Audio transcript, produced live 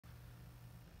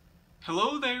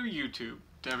Hello there, YouTube.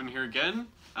 Devin here again.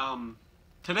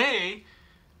 Today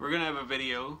we're gonna have a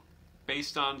video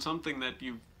based on something that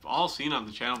you've all seen on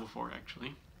the channel before,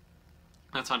 actually.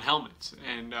 That's on helmets,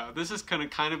 and this is gonna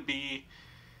kind of be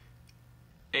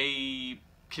a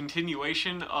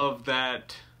continuation of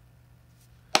that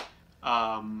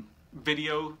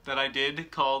video that I did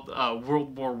called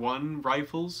World War I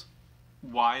rifles,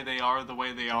 why they are the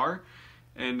way they are,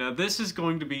 and this is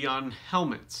going to be on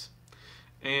helmets.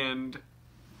 And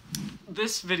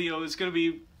this video is going to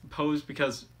be posed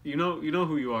because you know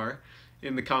who you are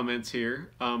in the comments here.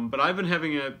 But I've been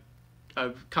having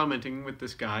commenting with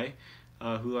this guy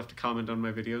who left a comment on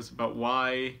my videos about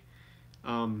why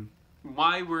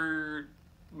we're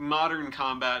modern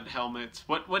combat helmets.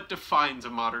 What defines a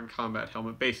modern combat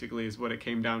helmet basically is what it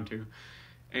came down to.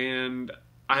 And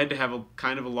I had to have a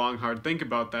kind of a long hard think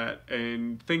about that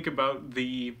and think about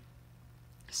the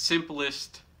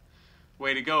simplest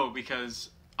way to go,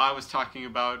 because I was talking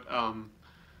about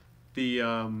the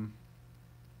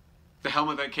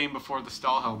helmet that came before the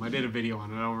Stahl helm. I did a video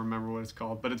on it. I don't remember what it's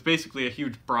called, but it's basically a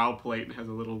huge brow plate and has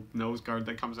a little nose guard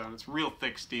that comes out. It's real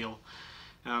thick steel.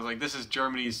 And I was like, this is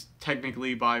Germany's,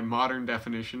 technically by modern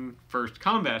definition, first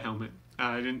combat helmet.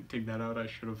 I didn't dig that out. I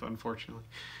should have, unfortunately.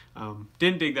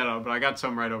 Didn't dig that out, but I got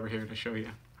some right over here to show you.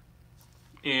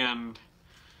 And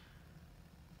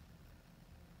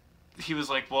he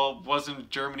was like, well, wasn't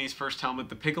Germany's first helmet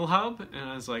the Pickelhaube? And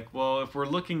I was like, well, if we're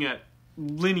looking at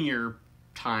linear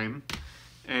time,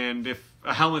 and if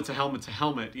a helmet's a helmet's a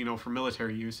helmet, you know, for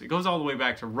military use, it goes all the way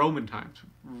back to Roman times.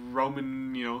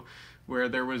 Roman, you know, where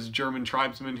there was German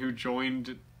tribesmen who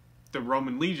joined the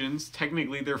Roman legions.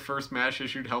 Technically, their first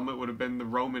mass-issued helmet would have been the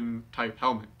Roman-type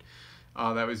helmet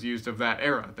that was used of that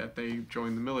era, that they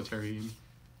joined the military. And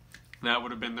that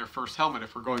would have been their first helmet,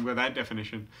 if we're going by that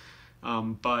definition.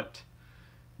 But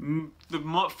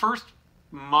the first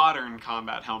modern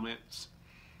combat helmets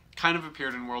kind of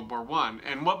appeared in World War I.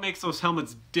 And what makes those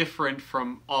helmets different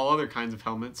from all other kinds of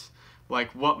helmets, like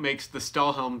what makes the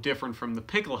Stahlhelm different from the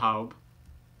Pickelhaube,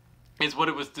 is what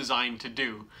it was designed to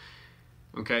do.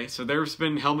 Okay, so there's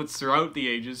been helmets throughout the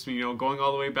ages, you know, going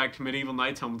all the way back to medieval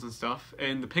knights' helmets and stuff,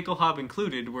 and the Pickelhaube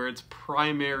included, where its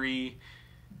primary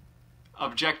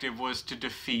objective was to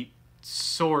defeat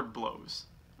sword blows.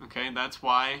 Okay, that's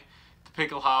why the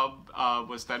Pickelhaube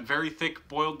was that very thick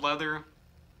boiled leather,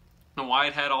 and why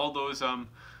it had all those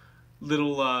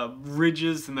little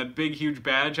ridges and that big huge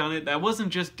badge on it. That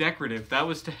wasn't just decorative, that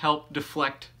was to help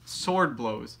deflect sword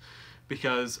blows,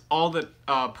 because all that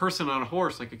a person on a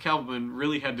horse, like a cavalryman,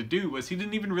 really had to do was he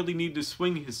didn't even really need to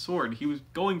swing his sword. He was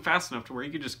going fast enough to where he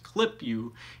could just clip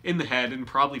you in the head and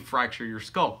probably fracture your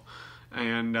skull.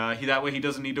 And that way he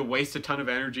doesn't need to waste a ton of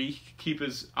energy, keep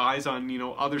his eyes on, you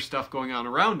know, other stuff going on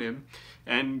around him.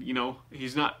 And, you know,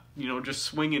 he's not, you know, just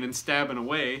swinging and stabbing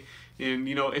away. And,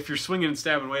 you know, if you're swinging and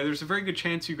stabbing away, there's a very good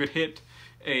chance you could hit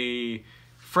a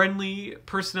friendly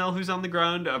personnel who's on the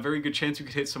ground, a very good chance you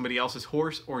could hit somebody else's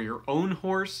horse or your own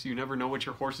horse. You never know what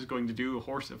your horse is going to do. A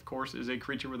horse, of course, is a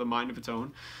creature with a mind of its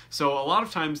own. So a lot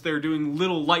of times they're doing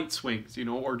little light swings, you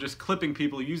know, or just clipping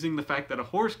people, using the fact that a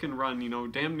horse can run, you know,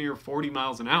 damn near 40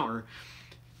 miles an hour,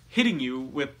 hitting you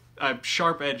with a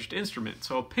sharp-edged instrument.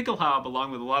 So a Pickelhaube, along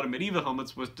with a lot of medieval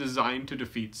helmets, was designed to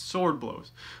defeat sword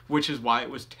blows, which is why it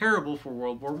was terrible for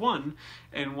World War I,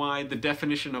 and why the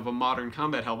definition of a modern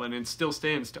combat helmet, and it still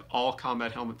stands to all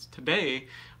combat helmets today,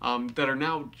 that are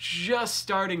now just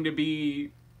starting to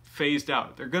be phased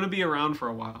out. They're going to be around for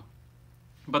a while.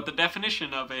 But the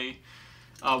definition of a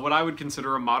what I would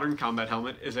consider a modern combat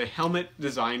helmet is a helmet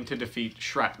designed to defeat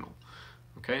shrapnel.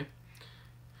 Okay?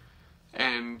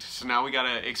 And so now we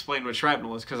gotta explain what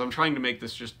shrapnel is, because I'm trying to make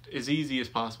this just as easy as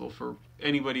possible for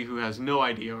anybody who has no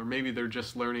idea, or maybe they're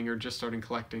just learning or just starting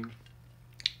collecting.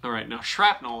 Alright, now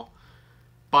shrapnel,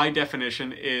 by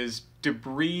definition, is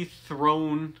debris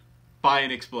thrown by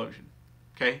an explosion.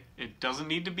 Okay? It doesn't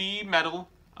need to be metal.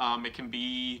 It can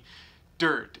be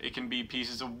dirt. It can be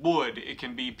pieces of wood. It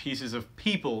can be pieces of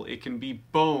people. It can be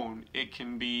bone. It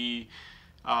can be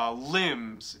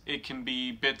limbs, it can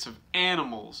be bits of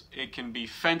animals, it can be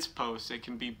fence posts, it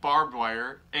can be barbed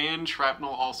wire, and shrapnel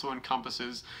also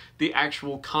encompasses the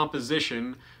actual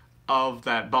composition of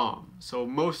that bomb. So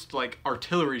most, like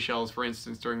artillery shells, for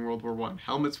instance, during World War I,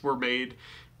 helmets were made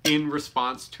in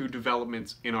response to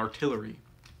developments in artillery.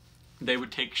 They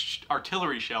would take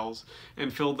artillery shells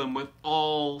and fill them with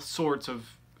all sorts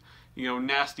of, you know,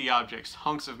 nasty objects,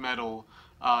 hunks of metal,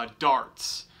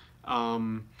 darts,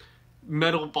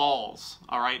 metal balls,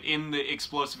 all right, in the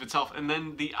explosive itself. And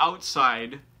then the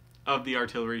outside of the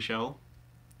artillery shell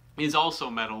is also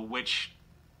metal, which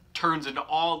turns into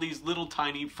all these little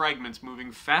tiny fragments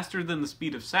moving faster than the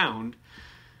speed of sound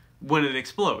when it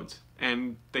explodes.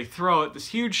 And they throw out this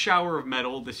huge shower of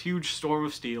metal, this huge storm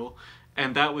of steel,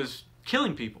 and that was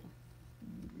killing people.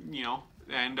 You know,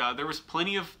 and there was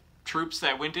plenty of troops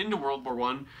that went into World War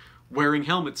I wearing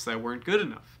helmets that weren't good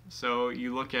enough. So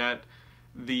you look at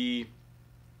the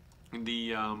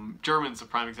Germans, a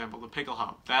prime example, the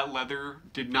Pickelhaube. That leather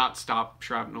did not stop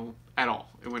shrapnel at all.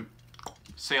 It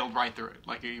sailed right through it,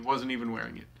 like he wasn't even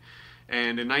wearing it.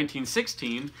 And in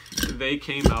 1916, they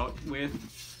came out with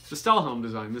the Stahlhelm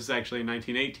design. This is actually a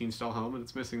 1918 Stahlhelm, and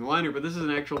it's missing the liner, but this is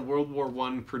an actual World War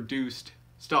I produced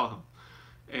Stahlhelm.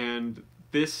 And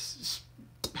this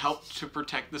helped to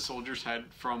protect the soldier's head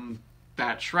from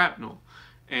that shrapnel.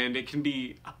 And it can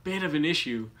be a bit of an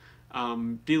issue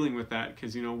dealing with that,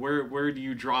 because, you know, where do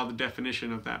you draw the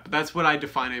definition of that? But that's what I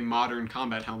define a modern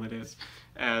combat helmet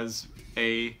as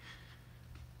a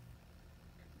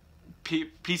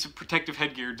piece of protective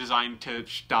headgear designed to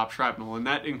stop shrapnel, and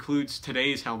that includes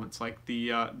today's helmets, like the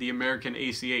American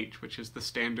ACH, which is the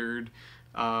standard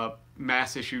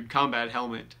mass-issued combat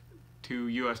helmet to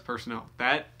U.S. personnel.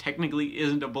 That technically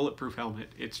isn't a bulletproof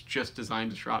helmet. It's just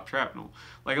designed to stop shrapnel.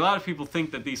 Like, a lot of people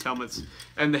think that these helmets,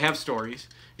 and they have stories,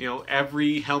 you know,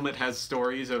 every helmet has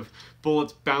stories of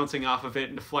bullets bouncing off of it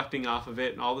and deflecting off of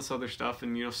it and all this other stuff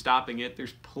and, you know, stopping it.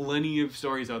 There's plenty of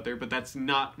stories out there, but that's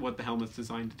not what the helmet's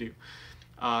designed to do.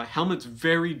 Helmets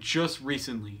vary just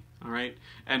recently, all right?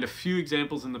 And a few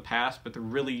examples in the past, but they're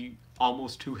really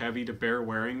almost too heavy to bear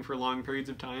wearing for long periods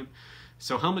of time.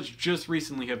 So helmets just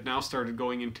recently have now started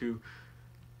going into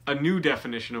a new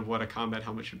definition of what a combat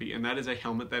helmet should be, and that is a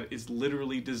helmet that is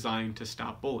literally designed to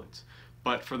stop bullets.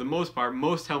 But for the most part,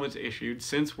 most helmets issued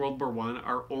since World War I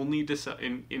are only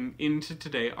into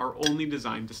today are only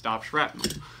designed to stop shrapnel,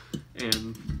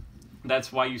 and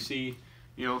that's why you see,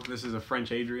 you know, this is a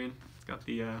French Adrian. It's got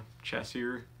the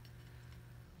chasseur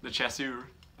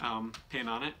pin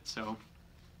on it. So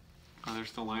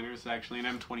there's the liner. It's actually an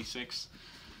M26.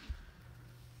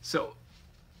 So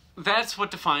that's what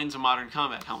defines a modern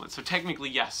combat helmet. So technically,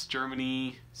 yes,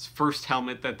 Germany's first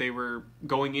helmet that they were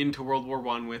going into World War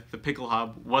I with, the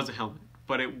Pickelhaube, was a helmet.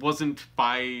 But it wasn't,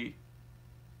 by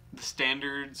the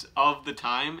standards of the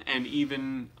time and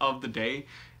even of the day,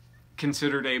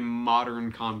 considered a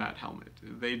modern combat helmet.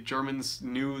 The Germans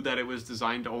knew that it was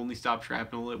designed to only stop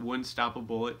shrapnel. It wouldn't stop a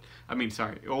bullet.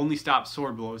 It only stopped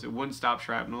sword blows. It wouldn't stop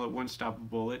shrapnel. It wouldn't stop a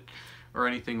bullet or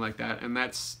anything like that, and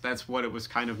that's what it was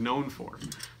kind of known for.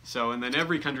 So, and then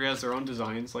every country has their own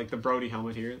designs, like the Brody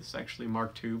helmet here. This is actually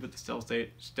Mark II, but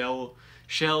the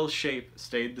shell shape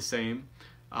stayed the same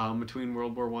between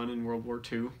World War I and World War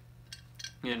II.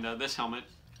 And this helmet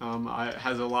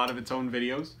has a lot of its own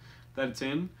videos that it's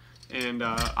in, and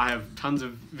I have tons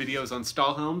of videos on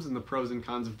Stahlhelms and the pros and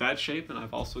cons of that shape, and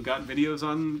I've also got videos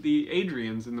on the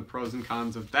Adrians and the pros and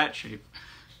cons of that shape,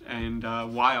 and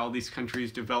why all these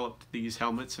countries developed these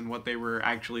helmets and what they were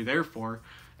actually there for,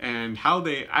 and how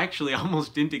they actually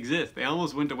almost didn't exist. They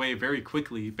almost went away very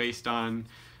quickly based on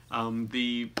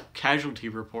the casualty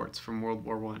reports from World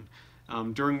War I.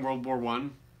 During World War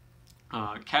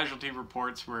I, casualty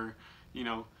reports were, you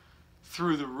know,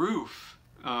 through the roof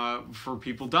for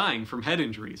people dying from head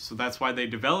injuries. So that's why they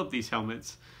developed these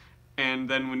helmets. And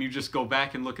then when you just go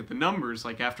back and look at the numbers,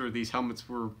 like after these helmets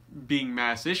were being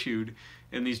mass issued,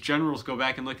 and these generals go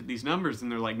back and look at these numbers,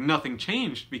 and they're like, nothing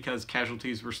changed because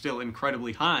casualties were still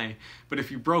incredibly high. But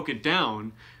if you broke it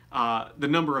down, the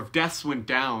number of deaths went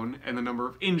down and the number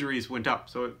of injuries went up.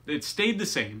 So it stayed the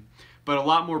same, but a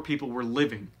lot more people were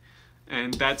living.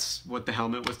 And that's what the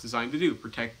helmet was designed to do,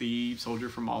 protect the soldier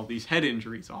from all these head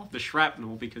injuries, all the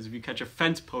shrapnel, because if you catch a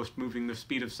fence post moving the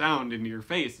speed of sound into your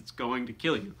face, it's going to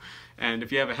kill you. And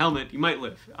if you have a helmet, you might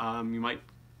live.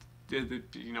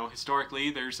 You know,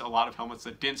 historically, there's a lot of helmets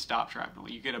that didn't stop shrapnel.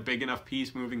 You get a big enough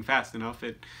piece moving fast enough,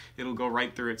 it'll go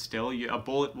right through it still. A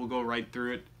bullet will go right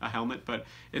through it, a helmet, but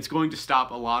it's going to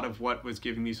stop a lot of what was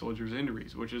giving these soldiers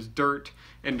injuries, which is dirt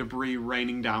and debris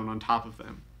raining down on top of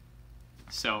them.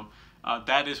 So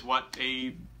that is what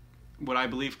I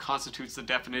believe constitutes the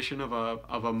definition of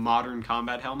a modern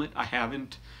combat helmet. I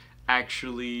haven't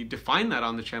actually defined that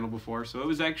on the channel before, so it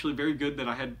was actually very good that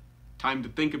I had time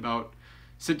to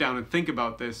sit down and think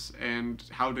about this and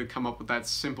how to come up with that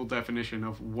simple definition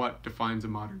of what defines a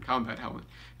modern combat helmet,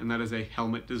 and that is a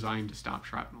helmet designed to stop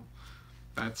shrapnel.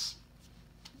 That's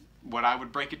what I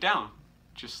would break it down,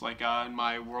 just like in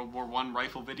my World War I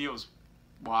rifle videos.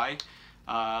 Why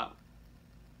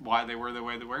they were the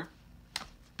way they were?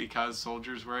 Because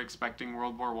soldiers were expecting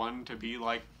World War I to be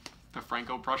like the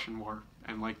Franco-Prussian War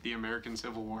and like the American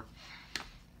Civil War.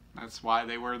 That's why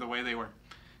they were the way they were.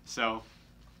 So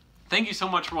thank you so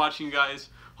much for watching, you guys.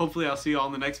 Hopefully I'll see you all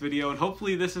in the next video, and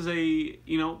hopefully this is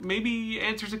maybe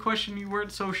answers a question you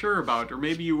weren't so sure about, or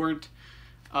maybe you weren't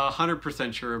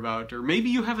 100% sure about, or maybe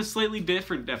you have a slightly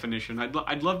different definition.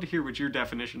 I'd love to hear what your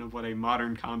definition of what a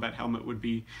modern combat helmet would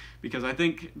be, because I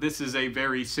think this is a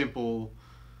very simple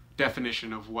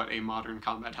definition of what a modern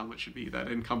combat helmet should be that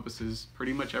encompasses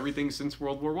pretty much everything since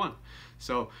World War I.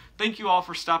 So thank you all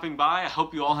for stopping by. I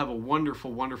hope you all have a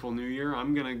wonderful, wonderful New Year.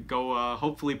 I'm gonna go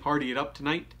hopefully party it up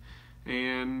tonight,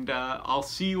 and I'll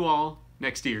see you all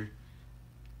next year.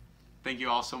 Thank you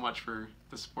all so much for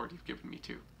the support you've given me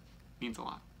too. It means a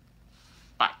lot.